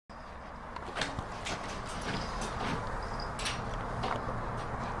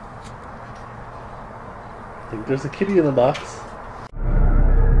think there's a kitty in the box.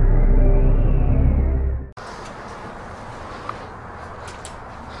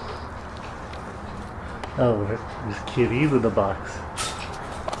 Oh, there's kitties in the box.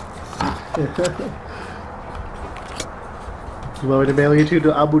 You want me to mail you two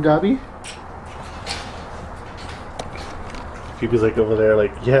to Abu Dhabi? Phoebe's like over there,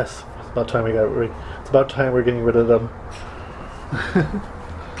 like, yes, it's about time it's about time we're getting rid of them.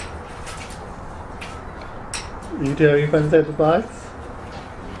 You two, have you fun inside the box?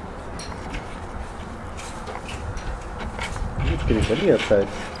 It's getting windy outside.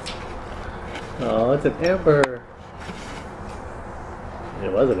 Oh, it's an amber.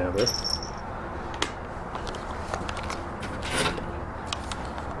 It was an amber.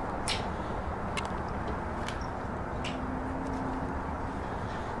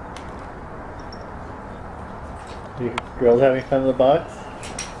 You girls having fun in the box?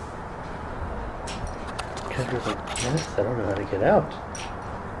 Kendra's like, yes, I don't know how to get out.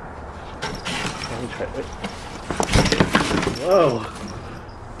 Let me try it. Whoa!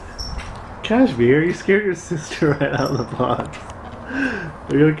 Kashmir, you scared your sister right out of the box.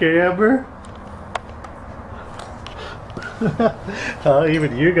 Are you okay, Amber? Oh,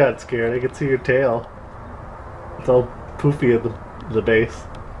 even you got scared. I could see your tail. It's all poofy at the base.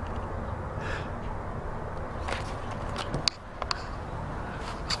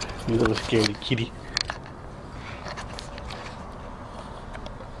 You little scaredy kitty.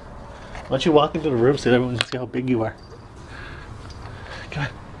 Why don't you walk into the room so that everyone can see how big you are? Come on.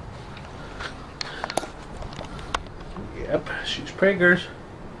 Yep, she's preggers.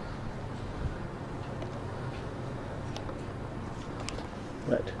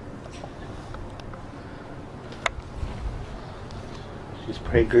 What? She's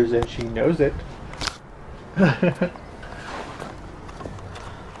preggers and she knows it.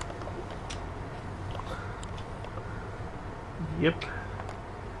 Yep.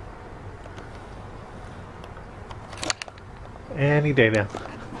 Any day now.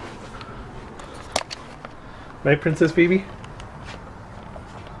 Right, Princess Phoebe?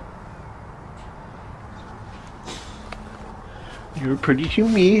 You're pretty to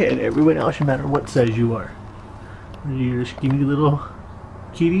me and everyone else, no matter what size you are. You're a skinny little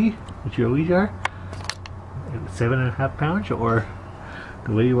kitty, which you always are. 7.5 pounds, or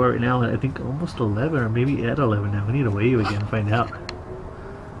the way you are right now, I think almost 11, or maybe at 11 now. We need to weigh you again and find out.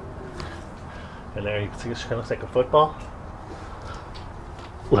 And there you can see she kind of looks like a football.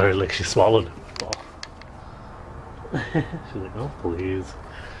 Literally, like she swallowed a football. She's like, oh please.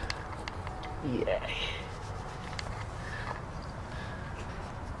 Yay.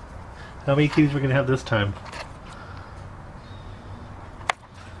 How many kitties we're gonna have this time?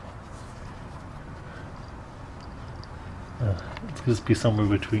 It's gonna be somewhere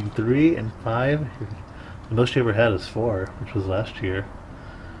between 3 and 5. The most you ever had is 4, which was last year.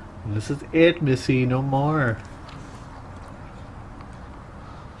 And this is it, Missy, no more.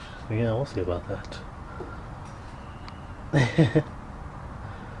 Yeah, we'll see about that.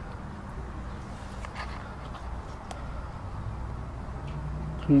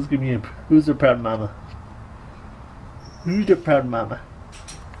 Who's the proud mama? Who's the proud mama?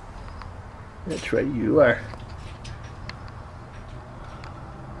 That's right, you are.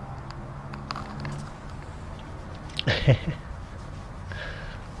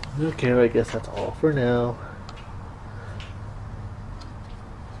 Okay, well, I guess that's all for now.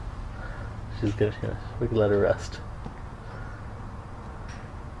 She's good, yeah. We can let her rest.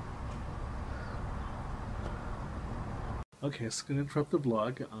 Okay, so I'm going to interrupt the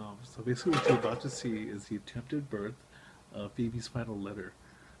vlog. So basically what you're about to see is the attempted birth of Phoebe's final litter.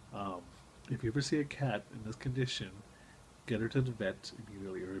 If you ever see a cat in this condition, get her to the vet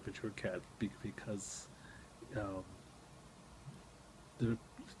immediately, or if it's your cat, because the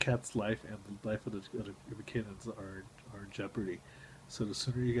cat's life and the life of the kittens are in jeopardy. So the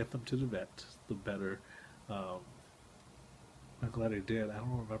sooner you get them to the vet, the better. I'm glad I did. I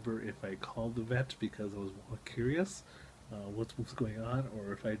don't remember if I called the vet because I was curious what was going on,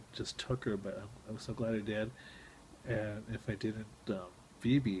 or if I just took her, but I'm so glad I did. And if I didn't,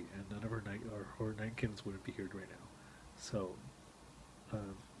 Phoebe and none of her nine kittens wouldn't be here right now. So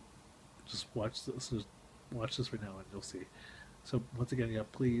just watch this right now and you'll see. So once again, yeah,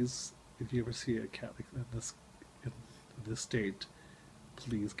 please, if you ever see a cat like in this state,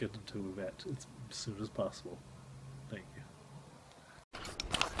 please get them to a vet as soon as possible. Thank you.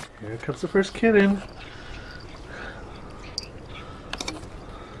 Here comes the first kitten.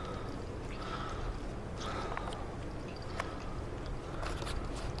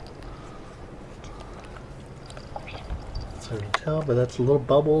 It's hard to tell, but that's a little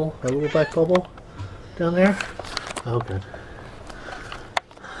bubble, a little black bubble down there? Oh, good.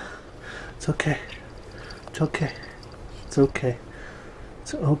 It's okay. It's okay. It's okay.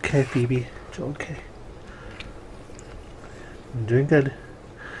 It's okay, Phoebe. It's okay. You're doing good.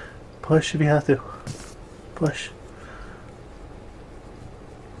 Push if you have to. Push.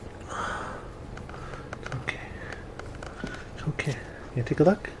 It's okay. It's okay. You take a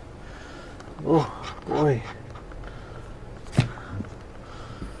look? Oh, boy.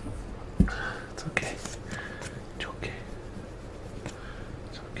 It's okay. It's okay.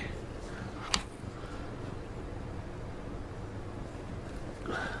 It's okay.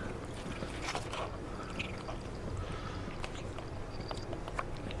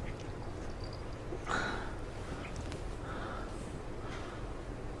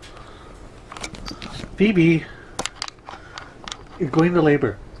 Phoebe, you're going to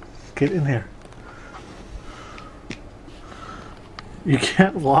labor. Get in there. You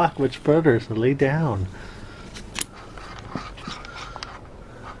can't walk much further, so lay down.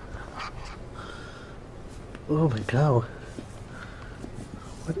 Oh my god.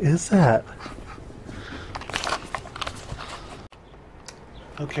 What is that?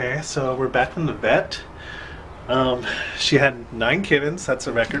 Okay, so we're back from the vet. She had 9 kittens. That's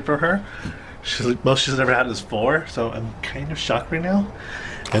a record for her. Most she's ever had is 4, so I'm kind of shocked right now.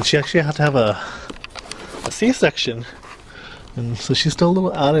 And she actually had to have a C-section, and so she's still a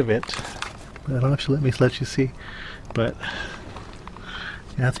little out of it. I don't know if she'll let you see, but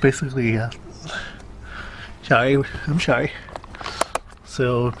yeah, it's basically sorry, I'm sorry.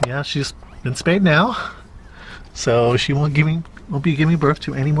 So yeah, she's been spayed now, so she won't be giving birth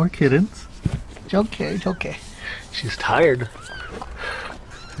to any more kittens. It's okay, it's okay. She's tired.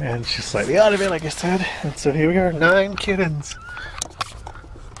 And she's slightly out of it, like I said. And so here we are, 9 kittens.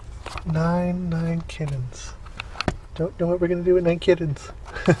 9 kittens. Don't know what we're gonna do with 9 kittens.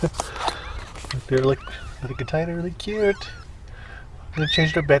 They're like good tight, they're really cute. I'm gonna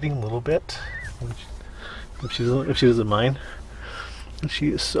change their bedding a little bit. If she doesn't mind. She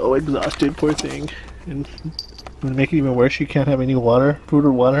is so exhausted, poor thing. And to make it even worse, she can't have any water, food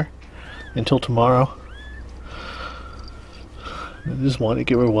or water, until tomorrow. I just want to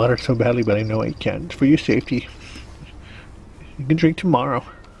give her water so badly, but I know I can't. For your safety. You can drink tomorrow.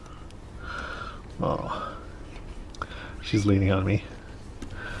 Oh. She's leaning on me.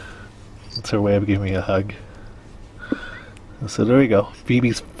 It's her way of giving me a hug. So there we go.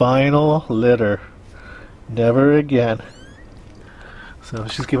 Phoebe's final litter. Never again. So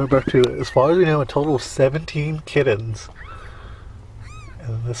she's given birth to, as far as we know, a total of 17 kittens.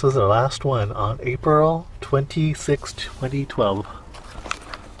 And this was the last one on April 26, 2012.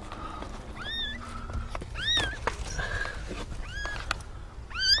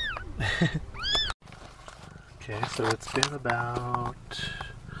 Okay, so it's been about,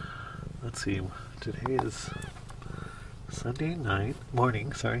 let's see, today is Sunday morning.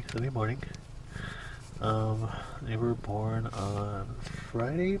 They were born on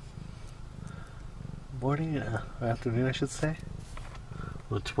Friday morning, afternoon I should say.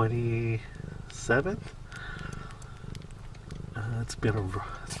 The 27th.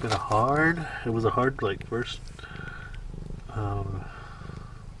 It was a hard like first I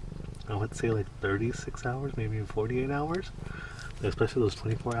would say like 36 hours, maybe even 48 hours, especially those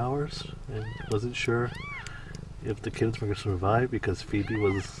 24 hours, and wasn't sure if the kids were going to survive because Phoebe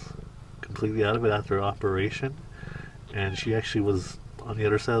was completely out of it after operation, and she actually was on the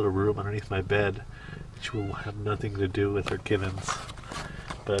other side of the room underneath my bed. She will have nothing to do with her kittens.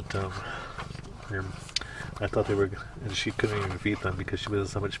 But I thought they were, and she couldn't even feed them because she was in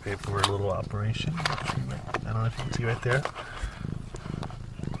so much pain from her little operation. I don't know if you can see right there.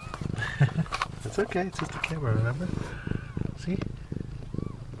 It's okay, it's just a camera, remember? See?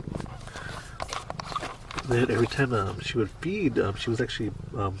 Then every time she would feed, she was actually,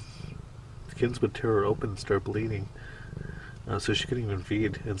 the kittens would tear her open and start bleeding. So she couldn't even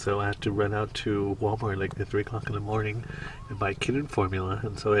feed, and so I had to run out to Walmart like at 3 o'clock in the morning and buy kitten formula,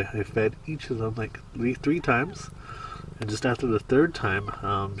 and so I fed each of them like three times, and just after the 3rd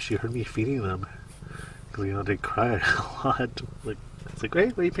time, she heard me feeding them, because they cry a lot, like, it's like,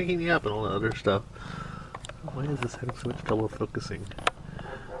 great, why are you picking me up, and all that other stuff. Why is this having so much trouble focusing?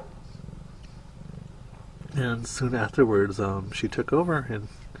 And soon afterwards, she took over, and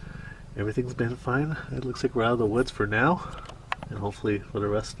everything's been fine. It looks like we're out of the woods for now, and hopefully for the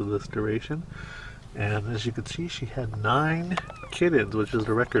rest of this duration. And as you can see, she had 9 kittens, which is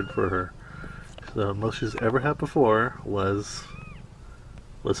the record for her. The most she's ever had before was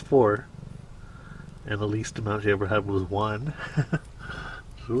 4, and the least amount she ever had was 1.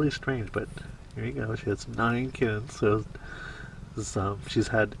 It's really strange, but here you go. She has 9 kittens, so She's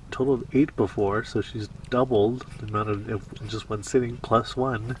had a total of 8 before, so she's doubled the amount of just one sitting plus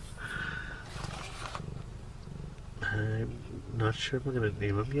one. I'm not sure if I'm going to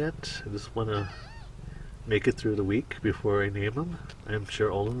name them yet. I just want to make it through the week before I name them. I'm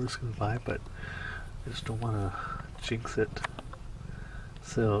sure all of them is going to buy, but I just don't want to jinx it.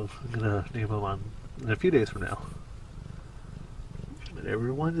 So I'm going to name them in a few days from now. But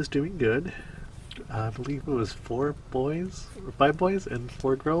everyone is doing good. I believe it was 4 boys, or 5 boys and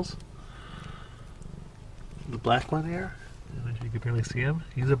 4 girls. The black one there, you can barely see him,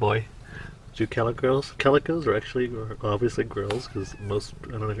 he's a boy. 2 calicos are actually obviously girls, because most,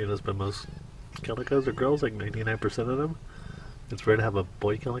 I don't know if you know this, but most calicos are girls, like 99% of them. It's rare to have a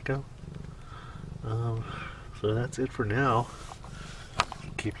boy calico. So that's it for now.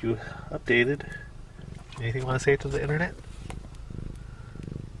 Keep you updated. Anything you want to say to the internet?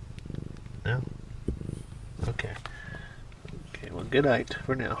 No? Okay. Okay, well, good night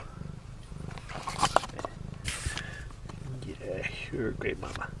for now. Yeah, you're a great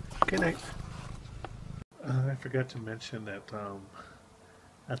mama. Good night. I forgot to mention that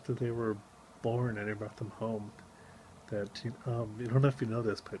after they were born and I brought them home, that you don't know if you know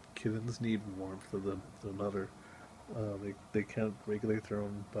this, but kittens need warmth of the mother. They can't regulate their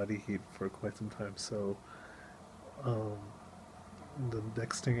own body heat for quite some time, so the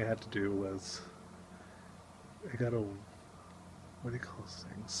next thing I had to do was I got a, what do you call those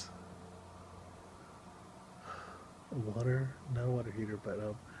things? Not a water heater, but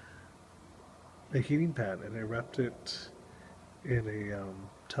a heating pad, and I wrapped it in a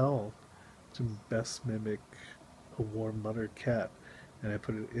towel to best mimic a warm mother cat, and I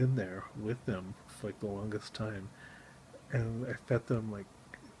put it in there with them for like the longest time, and I fed them like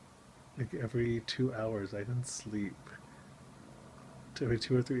every 2 hours. I didn't sleep. Every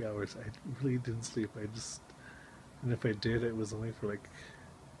 2 or 3 hours, I really didn't sleep. And if I did, it was only for like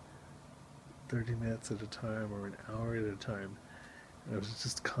 30 minutes at a time or an hour at a time. And I was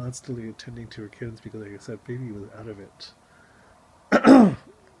just constantly attending to her kittens because, like I said, Phoebe was out of it.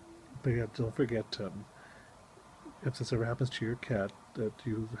 But yeah, don't forget, if this ever happens to your cat, that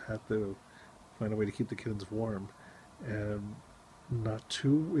you have to find a way to keep the kittens warm, and not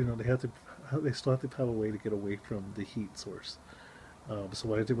too, they still have to have a way to get away from the heat source. So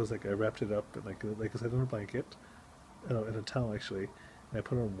what I did was, like, I wrapped it up in like I said, in a blanket, in a towel actually, and I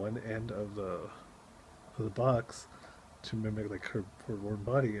put it on one end of the box to mimic like her warm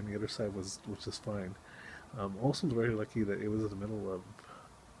body, and the other side was just fine. Also very lucky that it was in the middle of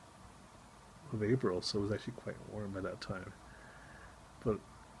April, so it was actually quite warm at that time. But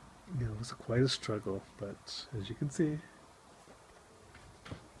it was quite a struggle. But as you can see,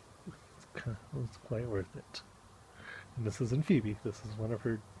 it was quite worth it. And this isn't Phoebe. This is one of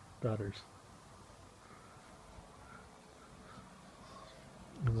her daughters.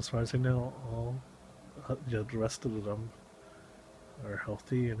 And as far as I know, all the rest of them are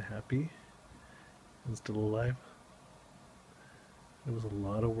healthy and happy and still alive. It was a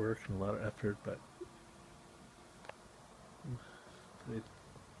lot of work and a lot of effort, but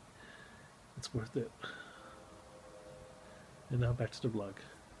it's worth it. And now back to the vlog.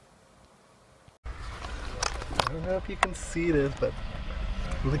 I don't know if you can see this, but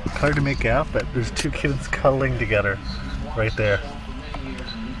it's really hard to make out, but there's 2 kittens cuddling together right there.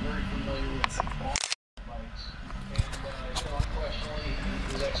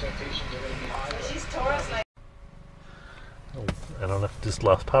 I don't know if I just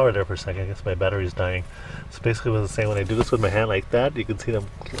lost power there for a second. I guess my battery's dying. So basically what I was saying, when I do this with my hand like that, you can see them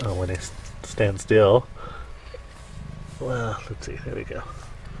when they stand still. Well, let's see, there we go.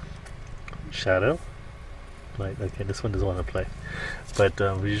 Shadow. Light. Okay, this one doesn't want to play. But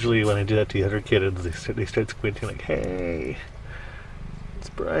usually when I do that to the other kittens, they start squinting like, hey, it's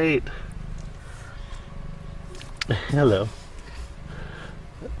bright. Hello.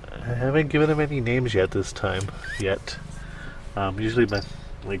 I haven't given them any names yet this time. Usually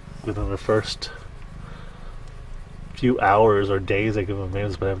within the first few hours or days I give them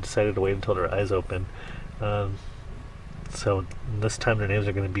names, but I've decided to wait until their eyes open. So this time their names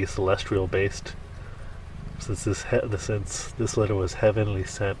are going to be celestial based, since this letter was heavenly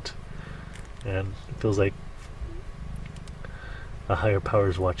sent, and it feels like a higher power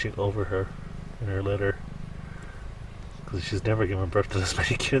is watching over her in her litter, because she's never given birth to this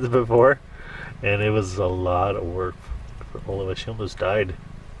many kids before, and it was a lot of work for all of us. She almost died,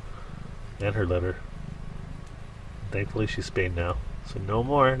 and her litter. Thankfully she's spayed now, so no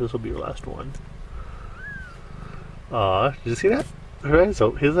more. This will be your last one. Aw, did you see that? Her eyes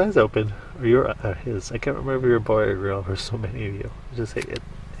open. His eyes open, or his. I can't remember if you're a boy or a girl. There's so many of you. Just say it.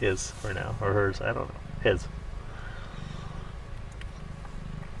 His for now, or hers. I don't know. His.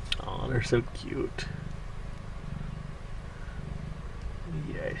 they're so cute.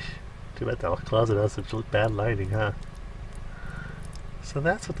 Yes. Too bad the closet has such bad lighting, huh? So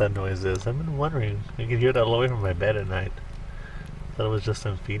that's what that noise is. I've been wondering. I can hear that all the way from my bed at night. Thought it was just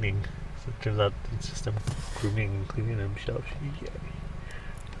them feeding. So it turns out it's just them grooming and cleaning themselves. Yay.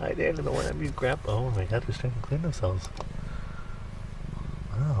 Hi there, little one. I'm your grandpa. Oh my god, they're starting to clean themselves.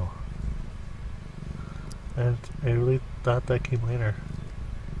 Wow. And I really thought that came later.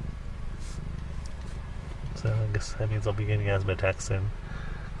 So I guess that means I'll be getting asthma attacks soon.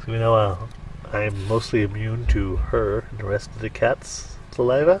 So we know I'm mostly immune to her and the rest of the cats'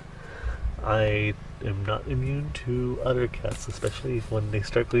 saliva. I am not immune to other cats, especially when they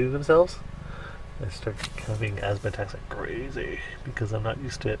start cleaning themselves. I start having asthma attacks like crazy because I'm not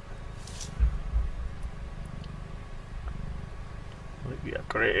used to it. Like, yeah,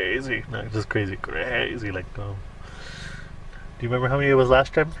 crazy. Not just crazy, crazy. Like, do you remember how many it was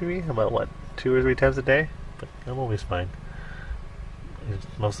last time for me? About what, 2 or 3 times a day? But I'm always fine.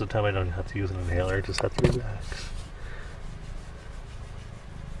 Most of the time I don't have to use an inhaler, I just have to relax.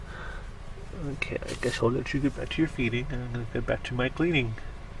 Okay, I guess I'll let you get back to your feeding and I'm going to get back to my cleaning.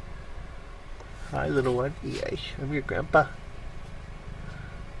 Hi little one, yes, I'm your grandpa. Are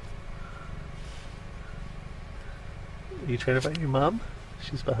you trying to find your mom?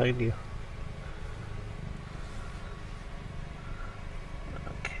 She's behind you.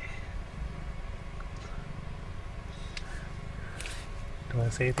 Okay. Do you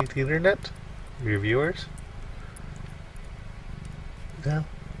want to say anything to the internet? Your viewers? No?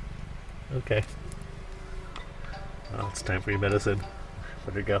 Okay. Well, it's time for your medicine.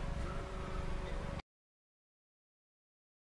 Where'd it go?